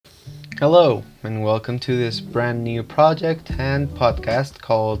Hello, and welcome to this brand new project and podcast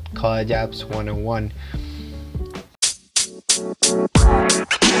called College Apps 101.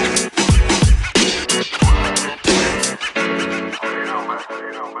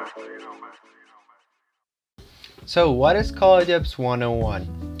 So, what is College Apps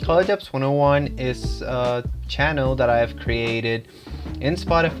 101? College Apps 101 is a channel that I have created in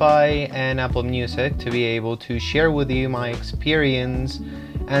Spotify and Apple Music to be able to share with you my experience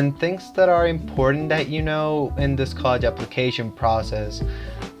and things that are important that you know in this college application process.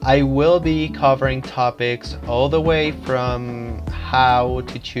 I will be covering topics all the way from how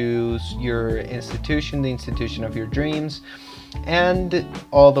to choose your institution, the institution of your dreams, and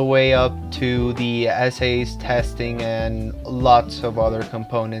all the way up to the essays, testing, and lots of other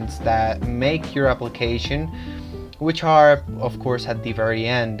components that make your application, which are, of course, at the very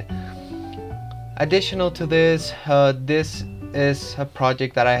end. Additional to this, this is a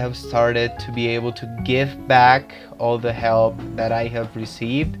project that I have started to be able to give back all the help that I have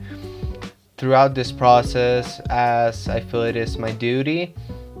received throughout this process, as I feel it is my duty.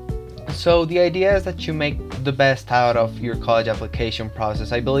 So the idea is that you make the best out of your college application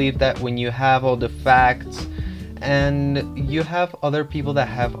process. I believe that when you have all the facts and you have other people that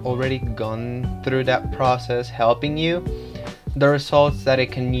have already gone through that process helping you, the results that it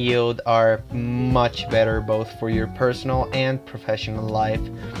can yield are much better both for your personal and professional life.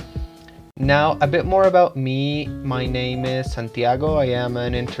 Now, a bit more about me. My name is Santiago. I am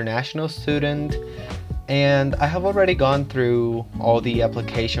an international student, and I have already gone through all the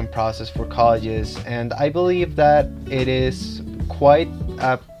application process for colleges, and I believe that it is quite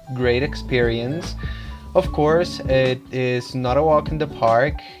a great experience. Of course, it is not a walk in the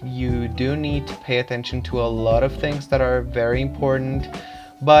park. You do need to pay attention to a lot of things that are very important,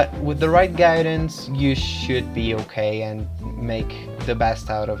 but with the right guidance, you should be okay and make the best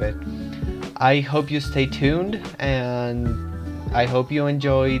out of it. I hope you stay tuned, and I hope you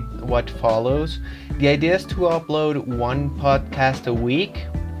enjoyed what follows. The idea is to upload one podcast a week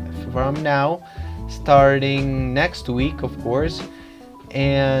from now, starting next week, of course.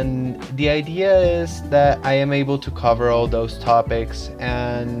 And the idea is that I am able to cover all those topics,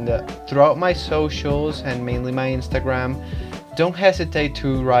 and throughout my socials and mainly my Instagram, don't hesitate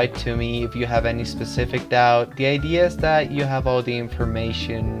to write to me if you have any specific doubt. The idea is that you have all the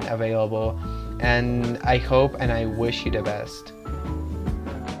information available, and I hope and I wish you the best.